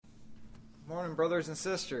Morning, brothers and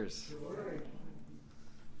sisters. Good morning.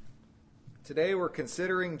 Today we're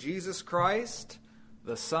considering Jesus Christ,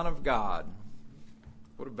 the Son of God.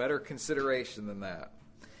 What a better consideration than that.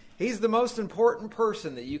 He's the most important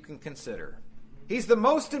person that you can consider. He's the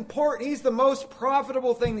most important, he's the most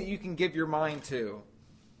profitable thing that you can give your mind to.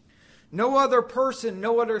 No other person,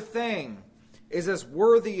 no other thing is as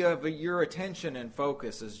worthy of your attention and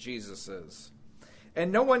focus as Jesus is.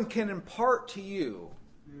 And no one can impart to you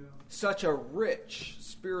such a rich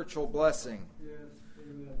spiritual blessing.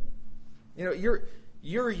 You know,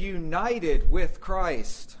 you're united with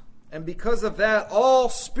Christ. And because of that, all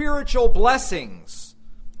spiritual blessings,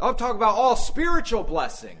 I'm talking about all spiritual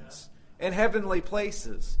blessings in heavenly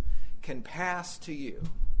places, can pass to you.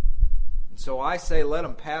 And so I say, let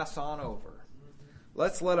them pass on over.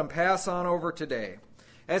 Let's let them pass on over today.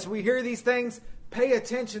 As we hear these things, pay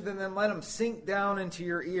attention and then let them sink down into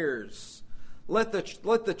your ears. Let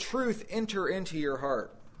the truth enter into your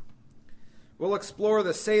heart. We'll explore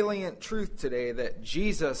the salient truth today that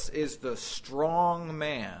Jesus is the strong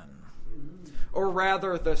man. Or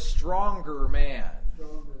rather, the stronger man.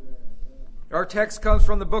 Our text comes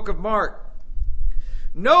from the book of Mark.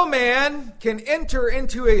 No man can enter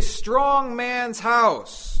into a strong man's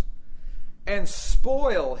house and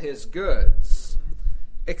spoil his goods,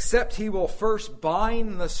 except he will first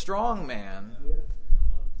bind the strong man,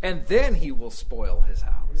 and then he will spoil his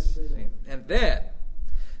house. And then,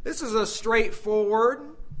 this is a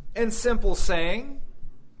straightforward and simple saying.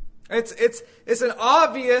 It's an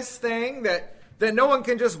obvious thing that no one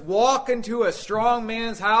can just walk into a strong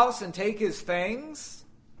man's house and take his things.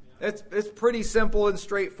 It's pretty simple and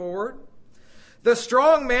straightforward. The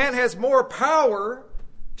strong man has more power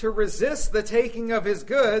to resist the taking of his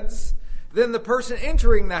goods than the person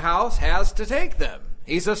entering the house has to take them.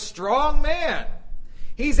 He's a strong man.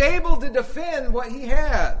 He's able to defend what he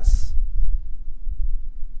has.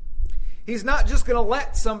 He's not just going to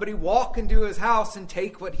let somebody walk into his house and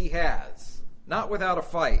take what he has. Not without a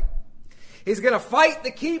fight. He's going to fight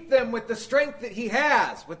to keep them with the strength that he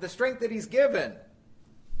has, with the strength that he's given.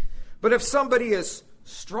 But if somebody is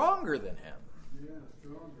stronger than him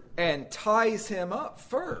and ties him up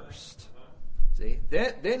first, see,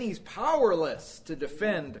 then he's powerless to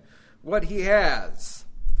defend what he has.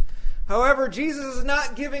 However, Jesus is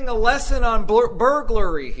not giving a lesson on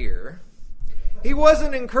burglary here. He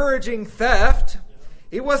wasn't encouraging theft.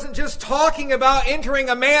 He wasn't just talking about entering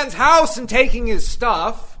a man's house and taking his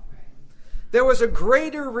stuff. There was a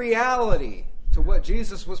greater reality to what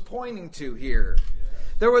Jesus was pointing to here.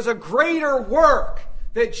 There was a greater work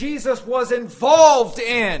that Jesus was involved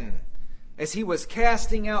in as he was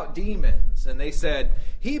casting out demons. And they said,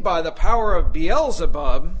 he, by the power of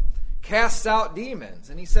Beelzebub, casts out demons.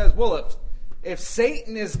 And he says, well, if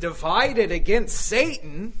Satan is divided against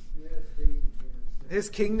Satan, his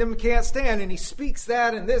kingdom can't stand. And he speaks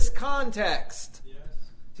that in this context.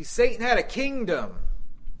 See, Satan had a kingdom.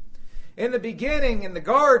 In the beginning, in the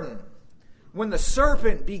garden, when the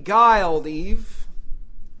serpent beguiled Eve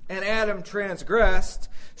and Adam transgressed,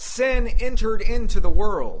 sin entered into the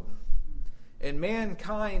world. And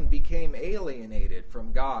mankind became alienated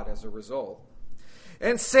from God as a result.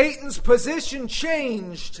 And Satan's position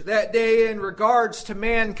changed that day in regards to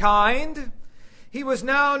mankind. He was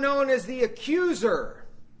now known as the accuser.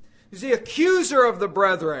 He was the accuser of the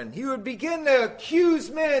brethren. He would begin to accuse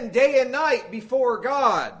men day and night before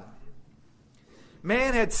God.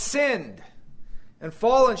 Man had sinned and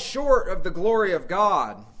fallen short of the glory of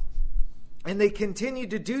God. And they continued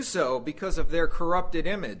to do so because of their corrupted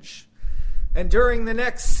image. And during the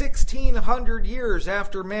next 1,600 years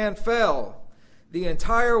after man fell, the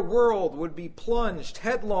entire world would be plunged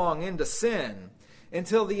headlong into sin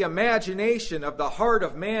until the imagination of the heart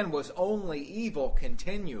of man was only evil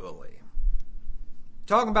continually.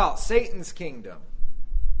 Talking about Satan's kingdom.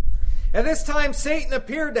 At this time, Satan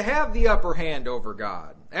appeared to have the upper hand over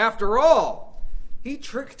God. After all, he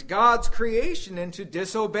tricked God's creation into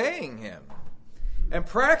disobeying him. And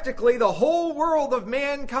practically the whole world of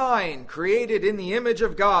mankind, created in the image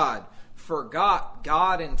of God, forgot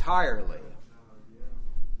God entirely.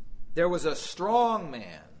 There was a strong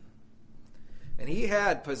man, and he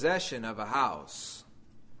had possession of a house.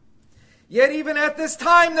 Yet even at this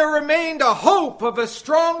time there remained a hope of a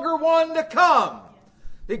stronger one to come.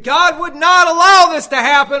 That God would not allow this to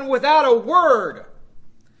happen without a word.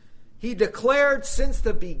 He declared since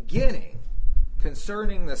the beginning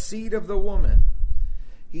concerning the seed of the woman.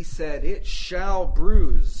 He said, it shall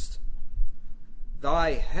bruise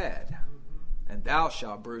thy head, and thou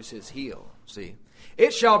shalt bruise his heel. See,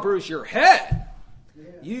 it shall bruise your head,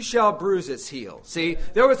 you shall bruise its heel. See,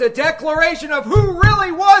 there was a declaration of who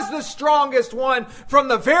really was the the strongest one from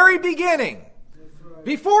the very beginning.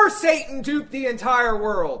 Before Satan duped the entire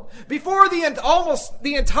world, before almost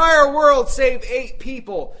the entire world save 8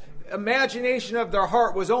 people, imagination of their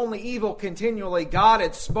heart was only evil continually, God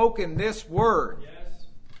had spoken this word. Yes.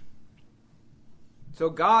 So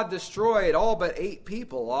God destroyed all but 8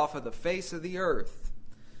 people off of the face of the earth.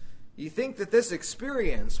 You think that this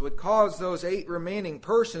experience would cause those 8 remaining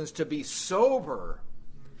persons to be sober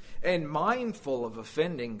and mindful of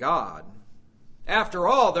offending God? After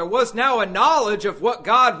all, there was now a knowledge of what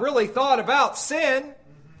God really thought about sin.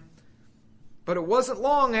 But it wasn't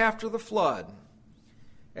long after the flood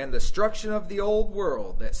and the destruction of the old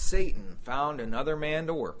world that Satan found another man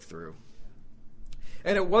to work through.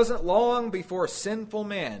 And it wasn't long before sinful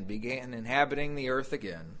man began inhabiting the earth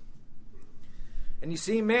again. And you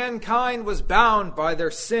see, mankind was bound by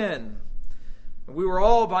their sin. We were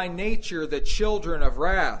all by nature the children of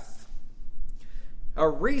wrath. A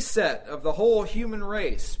reset of the whole human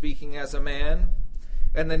race, speaking as a man,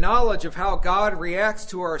 and the knowledge of how God reacts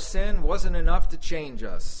to our sin wasn't enough to change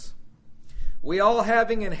us. We all,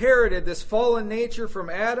 having inherited this fallen nature from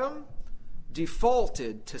Adam,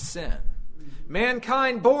 defaulted to sin.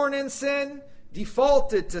 Mankind born in sin,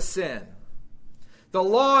 defaulted to sin. The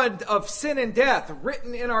law of sin and death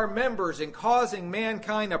written in our members and causing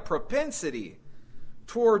mankind a propensity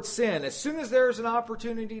towards sin as soon as there is an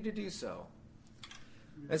opportunity to do so.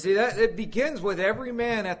 And see, that it begins with every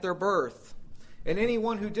man at their birth. And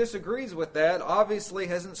anyone who disagrees with that obviously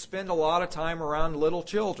hasn't spent a lot of time around little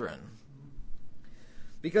children.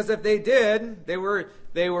 Because if they did, they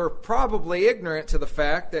were probably ignorant to the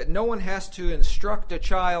fact that no one has to instruct a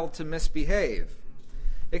child to misbehave.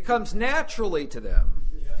 It comes naturally to them.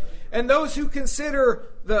 And those who consider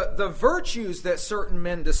the virtues that certain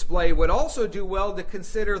men display would also do well to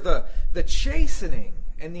consider the chastening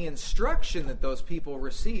and the instruction that those people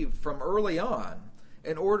received from early on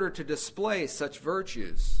in order to display such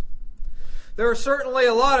virtues. There is certainly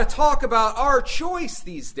a lot of talk about our choice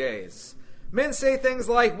these days. Men say things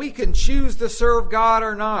like, we can choose to serve God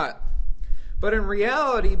or not. But in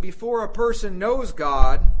reality, before a person knows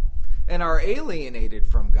God and are alienated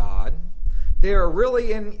from God, they are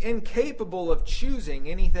really incapable of choosing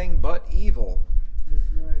anything but evil.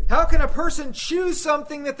 Right. How can a person choose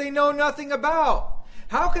something that they know nothing about?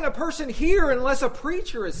 How can a person hear unless a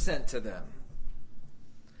preacher is sent to them?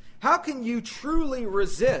 How can you truly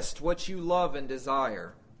resist what you love and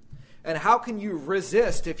desire? And how can you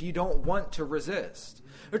resist if you don't want to resist?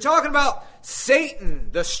 We're talking about Satan,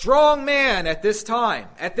 the strong man at this time.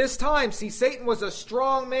 At this time, see, Satan was a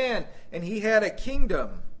strong man and he had a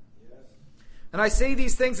kingdom. Yes. And I say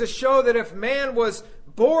these things to show that if man was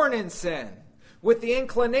born in sin, with the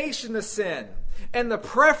inclination to sin, and the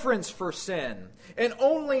preference for sin, and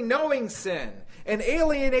only knowing sin, and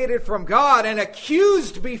alienated from God, and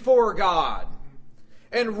accused before God,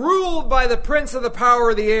 and ruled by the prince of the power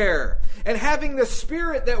of the air, and having the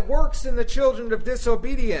spirit that works in the children of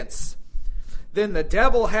disobedience, then the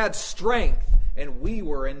devil had strength, and we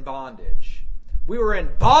were in bondage. We were in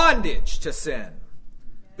bondage to sin.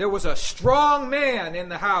 There was a strong man in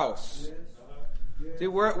the house. See,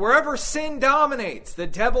 wherever sin dominates, the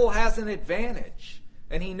devil has an advantage,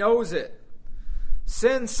 and he knows it.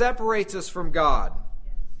 Sin separates us from God.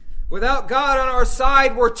 Without God on our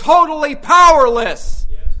side, we're totally powerless.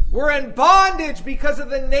 Yes. We're in bondage because of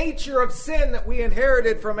the nature of sin that we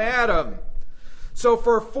inherited from Adam. So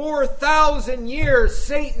for 4,000 years,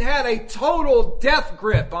 Satan had a total death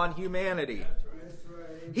grip on humanity. That's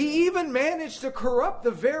right. He even managed to corrupt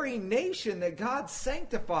the very nation that God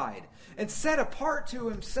sanctified and set apart to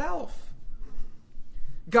himself.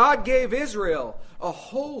 God gave Israel a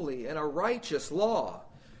holy and a righteous law,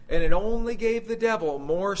 and it only gave the devil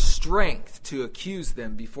more strength to accuse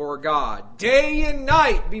them before God, day and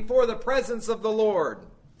night before the presence of the Lord.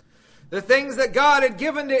 The things that God had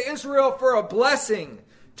given to Israel for a blessing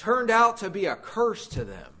turned out to be a curse to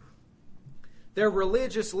them. Their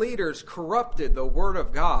religious leaders corrupted the word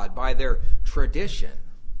of God by their tradition.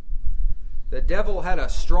 The devil had a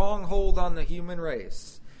strong hold on the human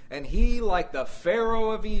race, and he, like the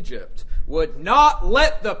Pharaoh of Egypt, would not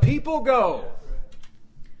let the people go.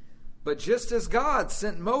 But just as God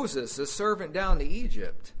sent Moses, a servant, down to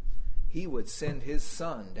Egypt, he would send his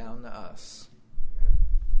son down to us.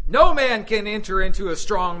 No man can enter into a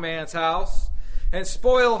strong man's house and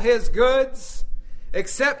spoil his goods,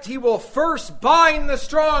 except he will first bind the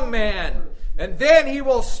strong man, and then he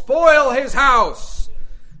will spoil his house.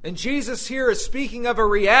 And Jesus here is speaking of a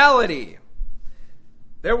reality.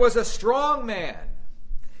 There was a strong man,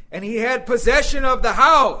 and he had possession of the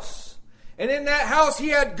house. And in that house he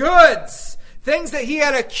had goods things that he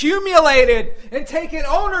had accumulated and taken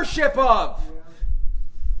ownership of.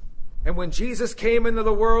 And when Jesus came into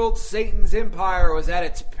the world, Satan's empire was at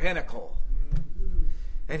its pinnacle.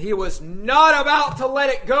 And he was not about to let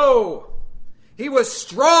it go. He was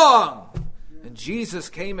strong. And Jesus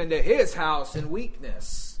came into his house in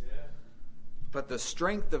weakness. But the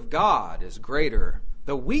strength of God is greater.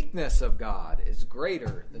 The weakness of God is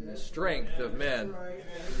greater than the strength of men.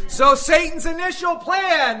 So Satan's initial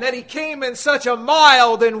plan, that he came in such a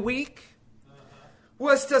mild and weak,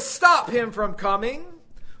 was to stop him from coming.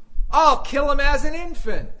 I'll kill him as an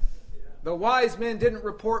infant. The wise men didn't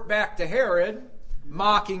report back to Herod,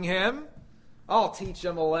 mocking him. I'll teach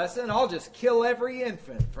him a lesson. I'll just kill every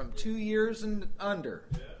infant from 2 years and under.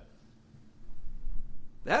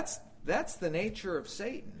 That's the nature of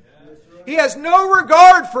Satan. He has no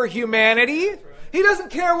regard for humanity. He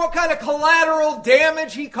doesn't care what kind of collateral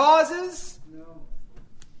damage he causes.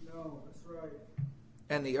 No, that's right.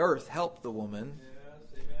 And the earth helped the woman,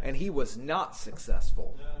 and he was not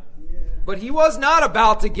successful. But he was not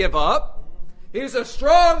about to give up. He was a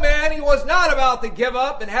strong man. He was not about to give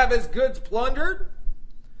up and have his goods plundered.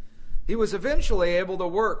 He was eventually able to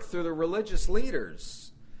work through the religious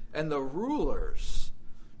leaders and the rulers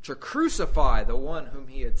to crucify the one whom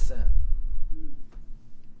he had sent.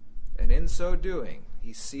 And in so doing,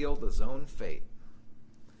 he sealed his own fate.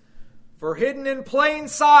 For hidden in plain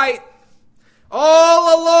sight,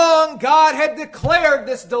 all along God had declared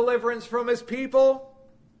this deliverance from his people.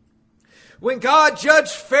 When God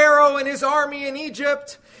judged Pharaoh and his army in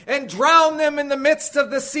Egypt and drowned them in the midst of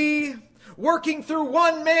the sea, working through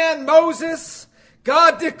one man, Moses,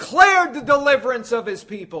 God declared the deliverance of his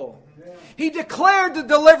people. He declared the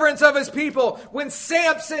deliverance of his people when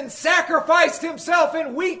Samson sacrificed himself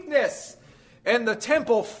in weakness and the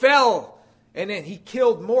temple fell, and then he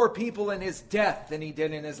killed more people in his death than he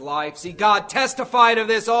did in his life. See, God testified of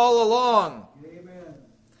this all along. Amen.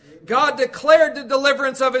 God declared the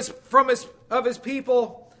deliverance of his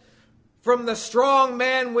people from the strong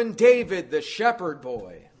man when David, the shepherd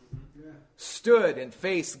boy, stood and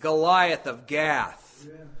faced Goliath of Gath.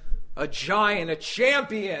 A giant, a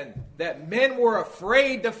champion that men were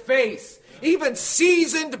afraid to face. Even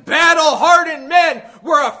seasoned, battle-hardened men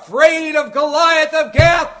were afraid of Goliath of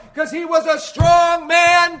Gath because he was a strong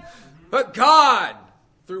man. But God,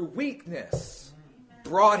 through weakness,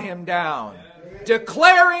 brought him down,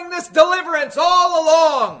 declaring this deliverance all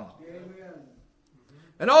along.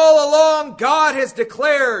 And all along, God has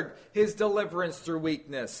declared his deliverance through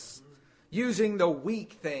weakness, using the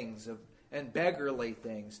weak things and beggarly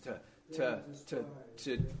things to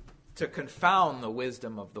confound the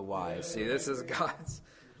wisdom of the wise. See, this is God's.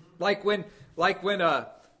 Like when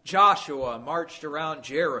Joshua marched around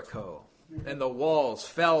Jericho and the walls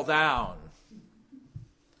fell down.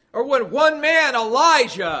 Or when one man,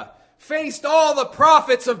 Elijah, faced all the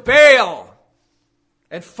prophets of Baal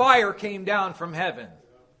and fire came down from heaven.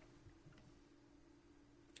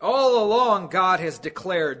 All along, God has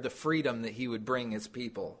declared the freedom that he would bring his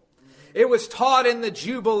people. It was taught in the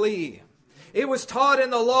Jubilee. It was taught in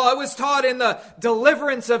the law. It was taught in the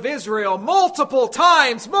deliverance of Israel. Multiple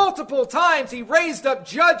times he raised up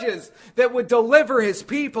judges that would deliver his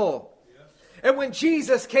people. And when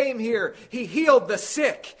Jesus came here, he healed the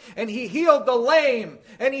sick, and he healed the lame,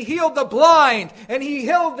 and he healed the blind, and he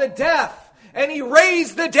healed the deaf, and he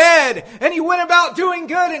raised the dead, and he went about doing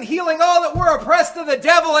good and healing all that were oppressed of the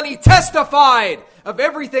devil, and he testified of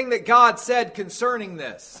everything that God said concerning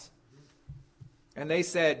this. And they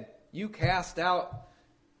said, "You cast out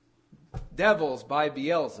devils by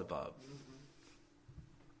Beelzebub."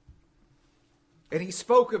 And he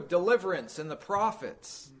spoke of deliverance in the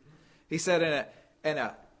prophets. He said,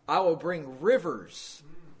 I will bring rivers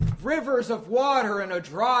of water in a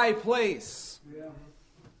dry place. Yeah.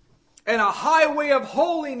 And a highway of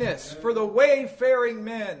holiness for the wayfaring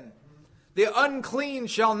men. The unclean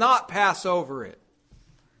shall not pass over it.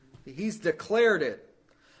 He's declared it.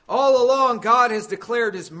 All along, God has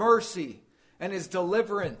declared his mercy and his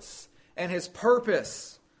deliverance and his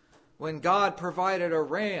purpose when God provided a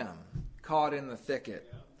ram caught in the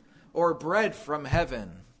thicket, or bread from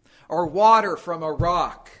heaven, or water from a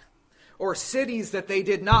rock, or cities that they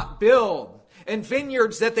did not build, and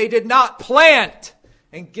vineyards that they did not plant.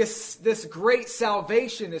 And this great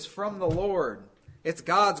salvation is from the Lord. It's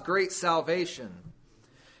God's great salvation.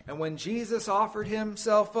 And when Jesus offered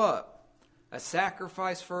himself up, a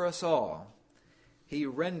sacrifice for us all, he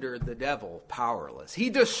rendered the devil powerless. He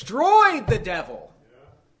destroyed the devil.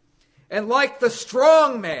 And like the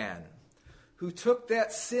strong man who took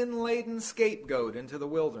that sin-laden scapegoat into the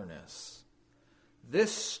wilderness,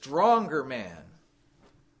 this stronger man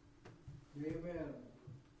Amen.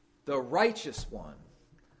 The righteous one,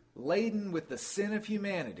 laden with the sin of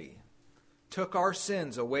humanity, took our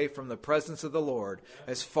sins away from the presence of the Lord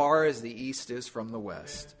as far as the east is from the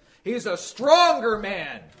west. He's a stronger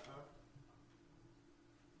man.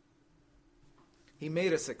 He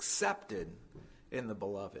made us accepted in the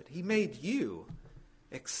beloved. He made you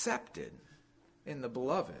accepted in the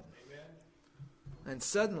beloved. And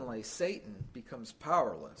suddenly Satan becomes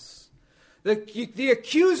powerless. The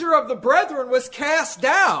accuser of the brethren was cast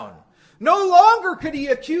down. No longer could he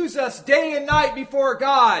accuse us day and night before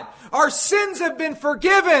God. Our sins have been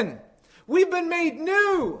forgiven. We've been made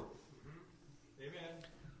new. Amen.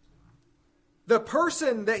 The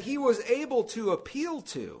person that he was able to appeal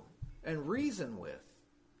to and reason with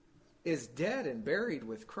is dead and buried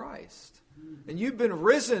with Christ. And you've been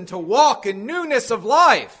risen to walk in newness of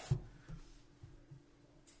life.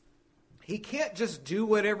 He can't just do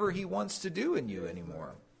whatever he wants to do in you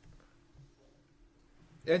anymore.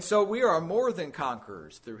 And so we are more than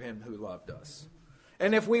conquerors through him who loved us.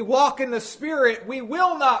 And if we walk in the Spirit, we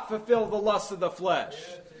will not fulfill the lusts of the flesh.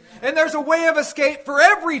 And there's a way of escape for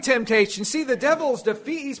every temptation. See, the devil's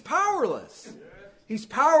defeat, he's powerless. He's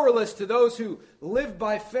powerless to those who live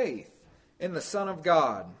by faith in the Son of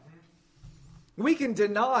God. We can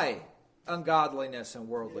deny ungodliness and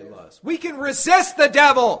worldly lust. We can resist the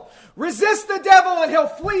devil. Resist the devil and he'll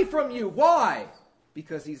flee from you. Why?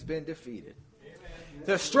 Because he's been defeated.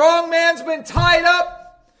 The strong man's been tied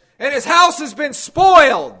up and his house has been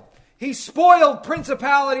spoiled. He spoiled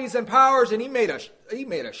principalities and powers and he made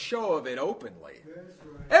a show of it openly.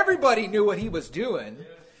 Everybody knew what he was doing.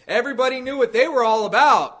 Everybody knew what they were all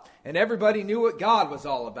about. And everybody knew what God was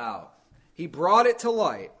all about. He brought it to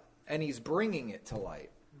light and he's bringing it to light.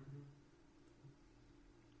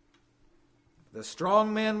 The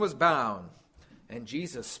strong man was bound and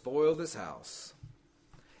Jesus spoiled his house.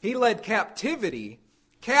 He led captivity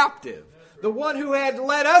captive. The one who had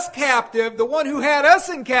led us captive, the one who had us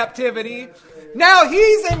in captivity, now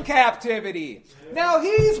he's in captivity. Now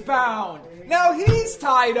he's bound. Now he's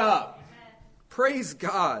tied up. Praise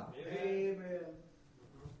God. Amen.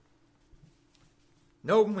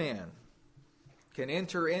 No man can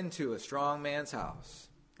enter into a strong man's house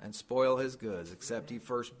and spoil his goods except he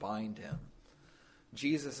first bind him.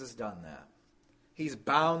 Jesus has done that. He's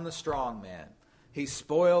bound the strong man. He's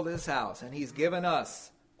spoiled his house, and he's given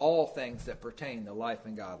us all things that pertain to life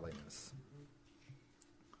and godliness.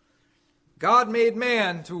 God made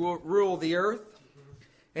man to rule the earth,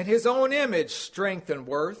 in his own image, strength and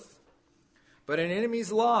worth. But an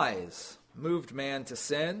enemy's lies moved man to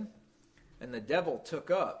sin, and the devil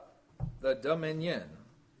took up the dominion.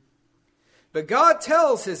 But God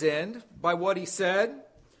tells his end by what he said.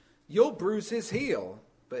 You'll bruise his heel,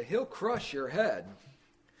 but he'll crush your head.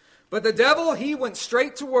 But the devil, he went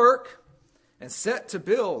straight to work and set to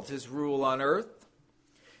build his rule on earth.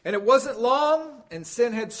 And it wasn't long, and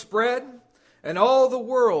sin had spread, and all the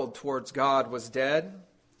world towards God was dead.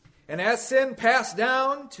 And as sin passed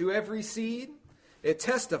down to every seed, it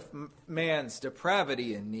tested man's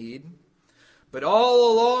depravity and need. But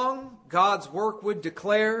all along, God's work would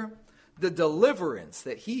declare the deliverance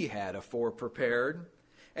that he had afore prepared.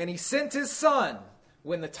 And he sent his Son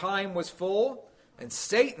when the time was full, and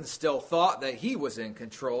Satan still thought that he was in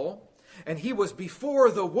control. And he was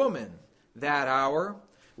before the woman that hour,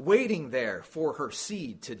 waiting there for her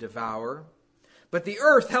seed to devour. But the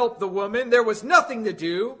earth helped the woman. There was nothing to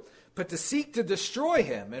do but to seek to destroy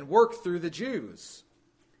him and work through the Jews.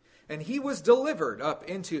 And he was delivered up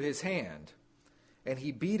into his hand. And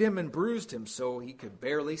he beat him and bruised him so he could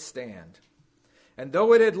barely stand. And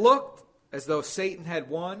though it had looked as though Satan had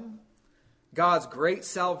won, God's great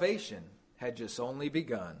salvation had just only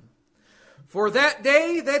begun. For that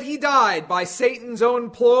day that he died by Satan's own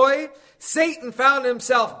ploy, Satan found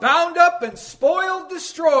himself bound up and spoiled,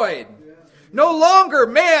 destroyed. No longer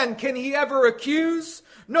man can he ever accuse.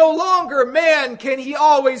 No longer man can he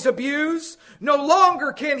always abuse. No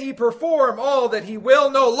longer can he perform all that he will.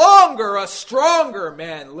 No longer a stronger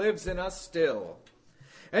man lives in us still.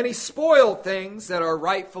 And he spoiled things that are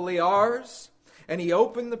rightfully ours. And he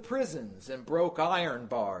opened the prisons and broke iron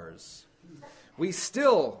bars. We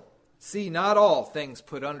still see not all things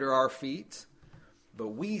put under our feet, but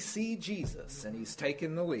we see Jesus, and he's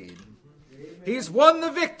taken the lead. He's won the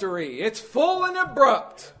victory. It's full and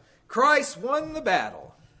abrupt. Christ won the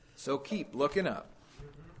battle. So keep looking up.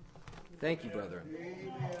 Thank you, brother.